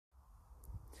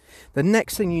the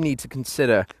next thing you need to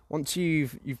consider, once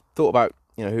you've thought about,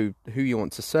 who you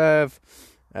want to serve,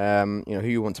 who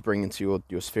you want to bring into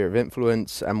your sphere of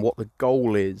influence, and what the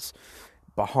goal is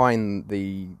behind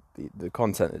the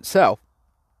content itself,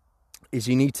 is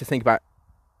you need to think about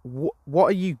what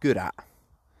are you good at.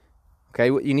 Okay,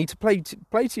 you need to play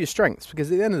to your strengths,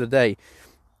 because at the end of the day,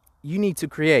 you need to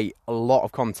create a lot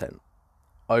of content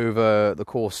over the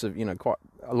course of quite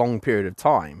a long period of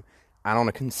time, and on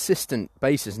a consistent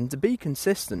basis. And to be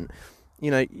consistent,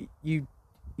 you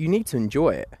need to enjoy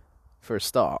it for a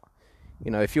start.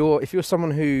 If you're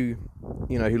someone who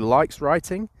likes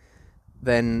writing,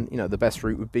 then the best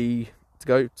route would be to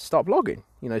go start blogging.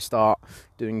 Start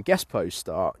doing guest posts,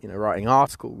 start writing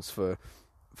articles for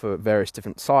various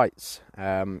different sites.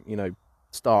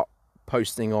 Start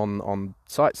posting on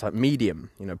sites like Medium.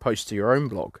 Post to your own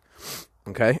blog.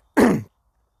 Okay,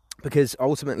 because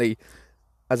ultimately,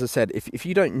 as I said, if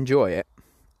you don't enjoy it,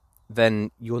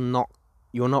 then you're not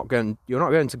going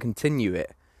to continue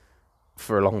it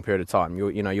for a long period of time.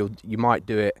 You might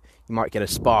do it. You might get a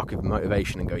spark of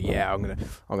motivation and go, yeah, I'm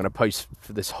gonna post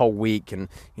for this whole week, and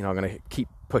I'm gonna keep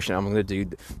pushing it. I'm gonna do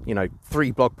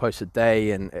 3 blog posts a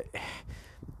day, and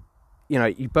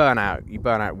you burn out. You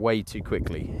burn out way too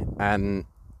quickly, and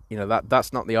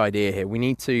that's not the idea here. We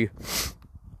need to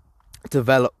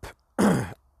develop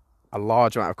a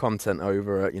large amount of content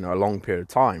over a long period of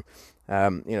time.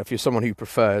 If you're someone who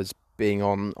prefers being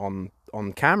on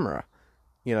camera,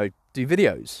 do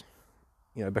videos.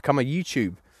 Become a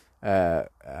YouTube. A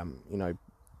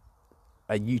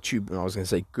YouTube. I was going to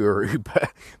say guru,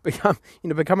 but become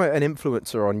an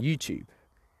influencer on YouTube.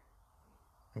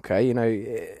 Okay,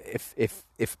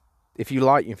 if you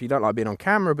don't like being on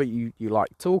camera, but you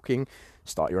like talking,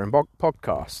 start your own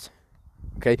podcast.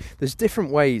 Okay, there's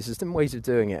different ways of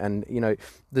doing it, and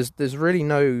there's really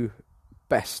no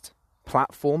best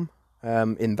platform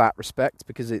in that respect,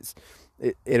 because it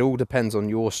all depends on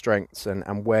your strengths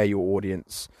and where your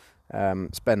audience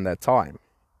spend their time.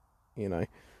 The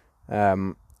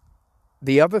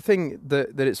other thing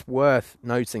that it's worth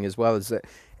noting as well is that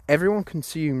everyone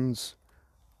consumes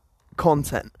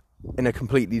content in a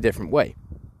completely different way.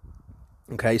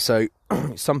 Okay, so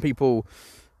some people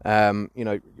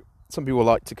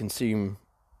like to consume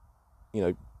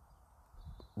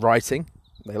writing.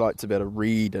 They like to be able to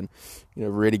read and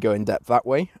really go in depth that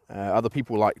way. Other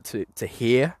people like to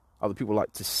hear. Other people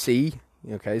like to see.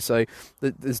 Okay, so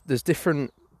there's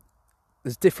different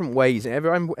ways.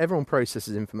 Everyone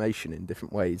processes information in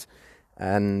different ways,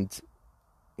 and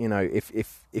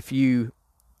if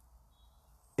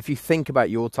you think about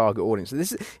your target audience,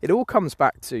 it all comes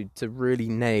back to really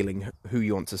nailing who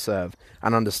you want to serve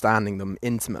and understanding them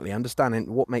intimately,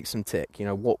 understanding what makes them tick.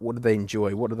 What do they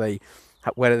enjoy? Where do they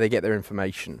get their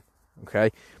information? Okay,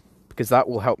 because that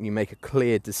will help you make a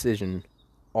clear decision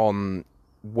on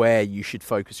where you should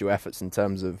focus your efforts in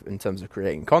terms of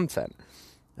creating content.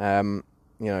 Blogging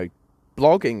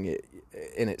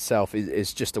in itself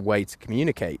is just a way to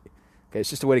communicate. Okay,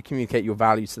 it's just a way to communicate your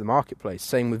value to the marketplace.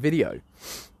 Same with video.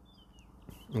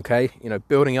 Okay,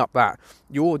 building up that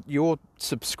your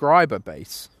subscriber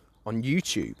base on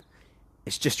YouTube,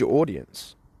 it's just your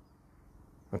audience.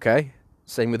 Okay,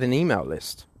 same with an email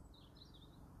list,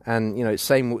 and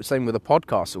same with a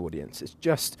podcast audience. It's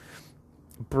just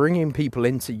bringing people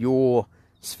into your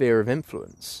sphere of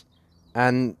influence,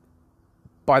 and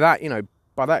by that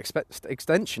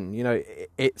extension,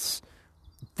 it's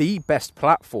the best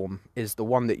platform is the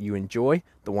one that you enjoy,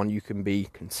 the one you can be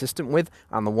consistent with,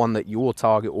 and the one that your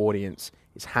target audience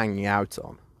is hanging out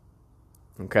on.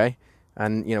 Okay,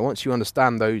 and once you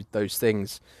understand those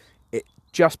things, it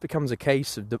just becomes a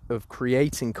case of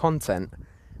creating content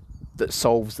that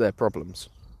solves their problems.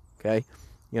 Okay,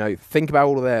 think about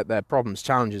all of their problems,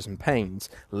 challenges, and pains.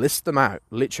 List them out.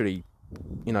 Literally,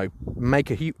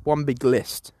 make one big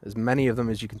list, as many of them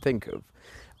as you can think of,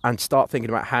 and start thinking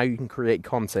about how you can create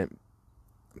content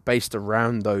based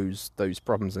around those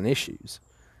problems and issues,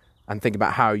 and think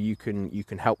about how you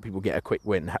can help people get a quick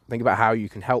win. Think about how you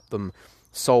can help them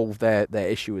solve their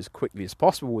issue as quickly as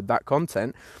possible with that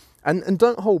content, and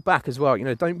don't hold back as well.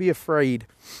 Don't be afraid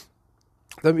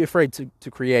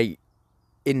to create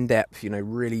in-depth,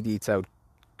 really detailed,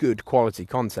 good quality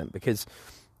content, because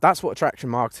that's what attraction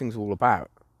marketing is all about.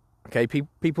 Okay,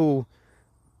 people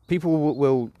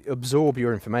will absorb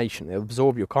your information, they'll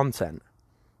absorb your content,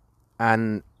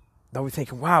 and they'll be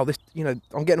thinking, wow, this,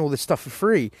 I'm getting all this stuff for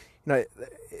free.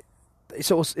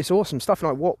 It's awesome stuff.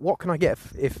 And what can I get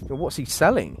if what's he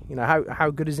selling? How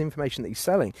good is the information that he's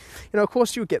selling? Of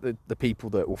course you'll get the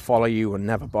people that will follow you and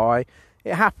never buy.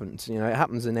 It happens. It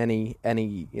happens in any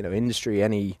industry,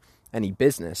 any any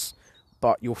business,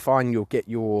 but you'll find you'll get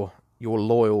your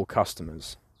loyal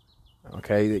customers,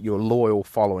 okay, that your loyal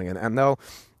following, and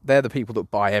they're the people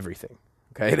that buy everything,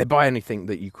 okay, they buy anything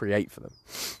that you create for them,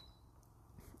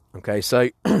 okay. So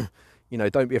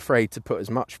don't be afraid to put as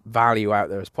much value out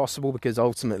there as possible, because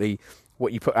ultimately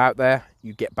what you put out there,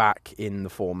 you get back in the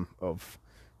form of,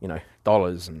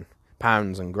 dollars and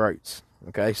pounds and groats,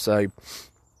 okay. So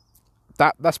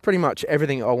that's pretty much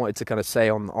everything I wanted to kind of say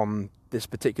on this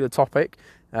particular topic.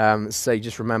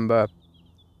 Just remember,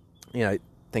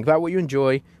 think about what you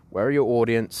enjoy, where are your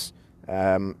audience,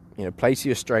 play to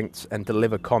your strengths, and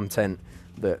deliver content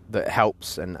that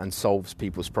helps and solves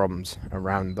people's problems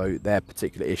around their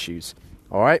particular issues.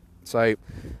 All right, so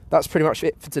that's pretty much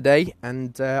it for today,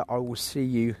 and I will see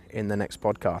you in the next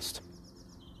podcast.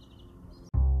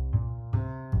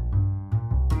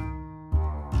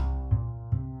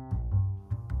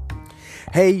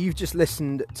 Hey, you've just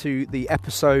listened to the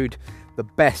episode, The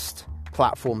Best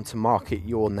Platform to Market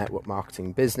Your Network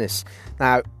Marketing Business.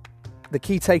 Now, the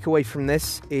key takeaway from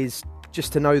this is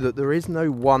just to know that there is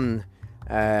no one,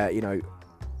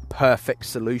 perfect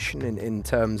solution in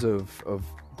terms of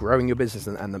growing your business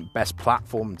and the best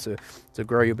platform to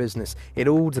grow your business. It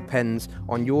all depends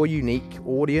on your unique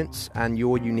audience and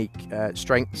your unique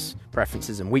strengths,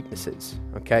 preferences and weaknesses,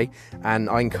 okay? And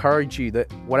I encourage you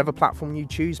that whatever platform you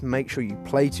choose, make sure you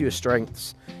play to your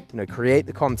strengths, create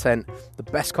the content, the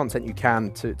best content you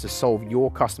can to solve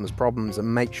your customers' problems,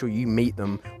 and make sure you meet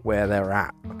them where they're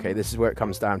at, okay? This is where it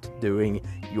comes down to doing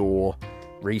your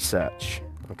research,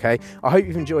 okay? I hope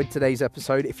you've enjoyed today's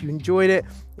episode. If you enjoyed it,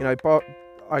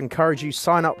 I encourage you,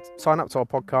 sign up to our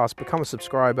podcast, become a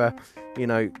subscriber,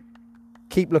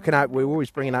 keep looking out. We're always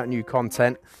bringing out new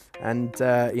content. And,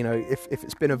 if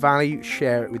it's been of value,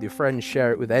 share it with your friends,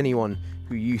 share it with anyone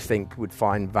who you think would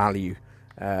find value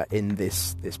in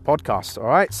this podcast. All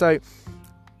right. So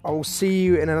I will see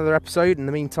you in another episode. In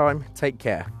the meantime, take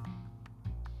care.